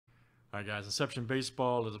All right, guys. Inception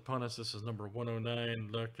Baseball is upon us. This is number 109.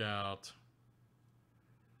 Look out.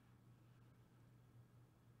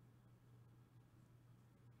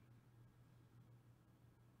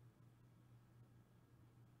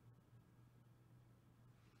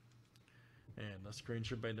 And the screen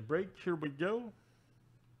should be in the break. Here we go.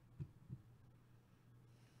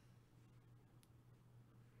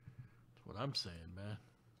 That's what I'm saying, man.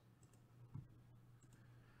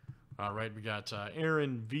 All right, we got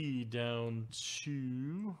Aaron V down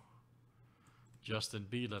to Justin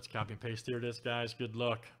B. Let's copy and paste. Here it is, guys. Good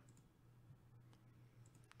luck.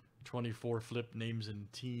 24 flip names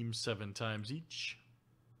and teams 7 times each.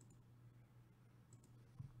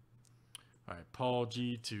 All right, Paul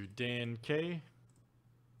G to Dan K.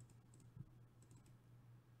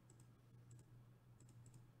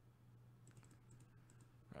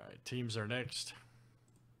 All right, teams are next.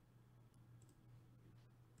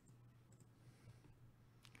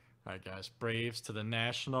 All right, guys, Braves to the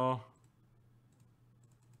National.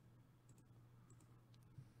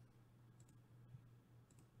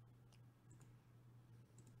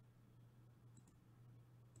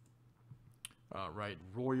 All right,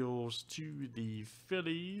 Royals to the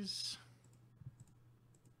Phillies.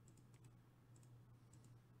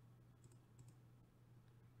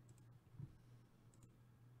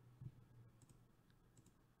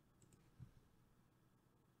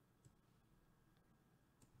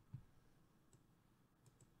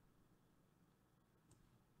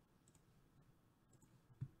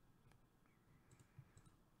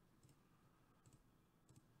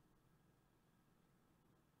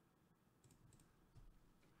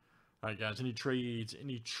 All right, guys, any trades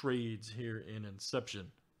here in Inception?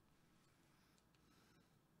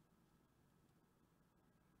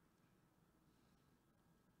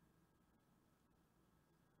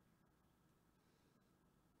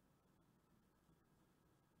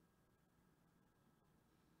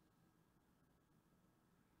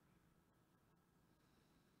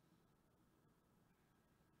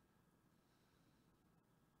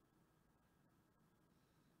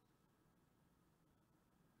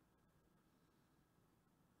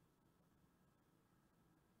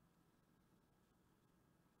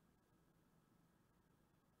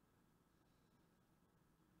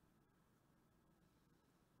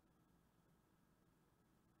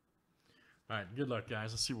 All right, good luck,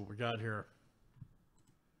 guys. Let's see what we got here.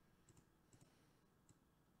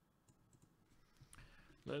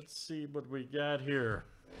 Let's see what we got here.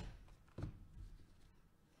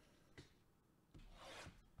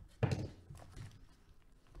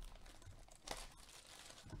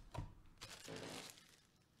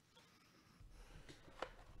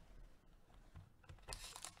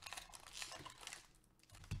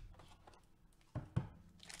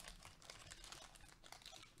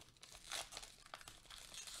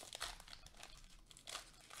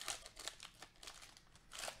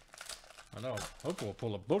 I know. Hope we'll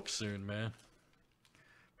pull a book soon, man. I'm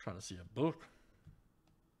trying to see a book.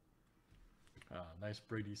 Nice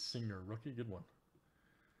Brady Singer rookie. Good one.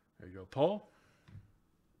 There you go, Paul.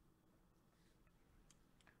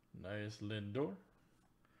 Nice Lindor.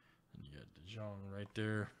 And you got DeJong right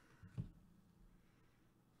there.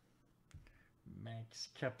 Max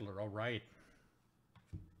Kepler. All right.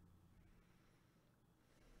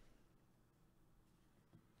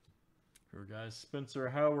 Here, guys. Spencer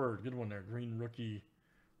Howard. Good one there. Green rookie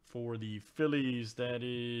for the Phillies. That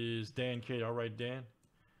is Dan K. All right, Dan.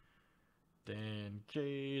 Dan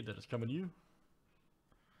K. That is coming to you.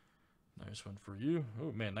 Nice one for you.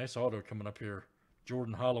 Oh, man. Nice auto coming up here.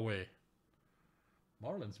 Jordan Holloway.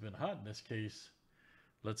 Marlon's been hot in this case.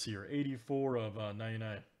 Let's see here. 84 of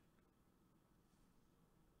 99.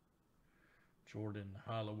 Jordan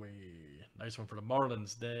Holloway. Nice one for the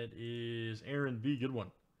Marlins. That is Aaron V. Good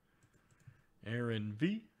one. Aaron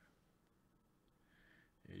V.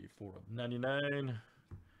 84 of 99.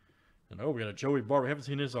 And oh, we got a Joey Barber. We haven't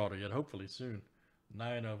seen his auto yet. Hopefully soon.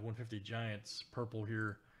 9 of 150 Giants. Purple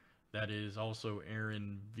here. That is also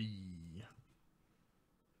Aaron V.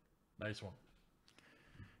 Nice one.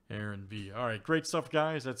 Aaron V. All right, great stuff,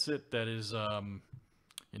 guys. That's it. That is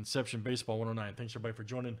Inception Baseball 109. Thanks, everybody, for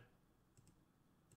joining.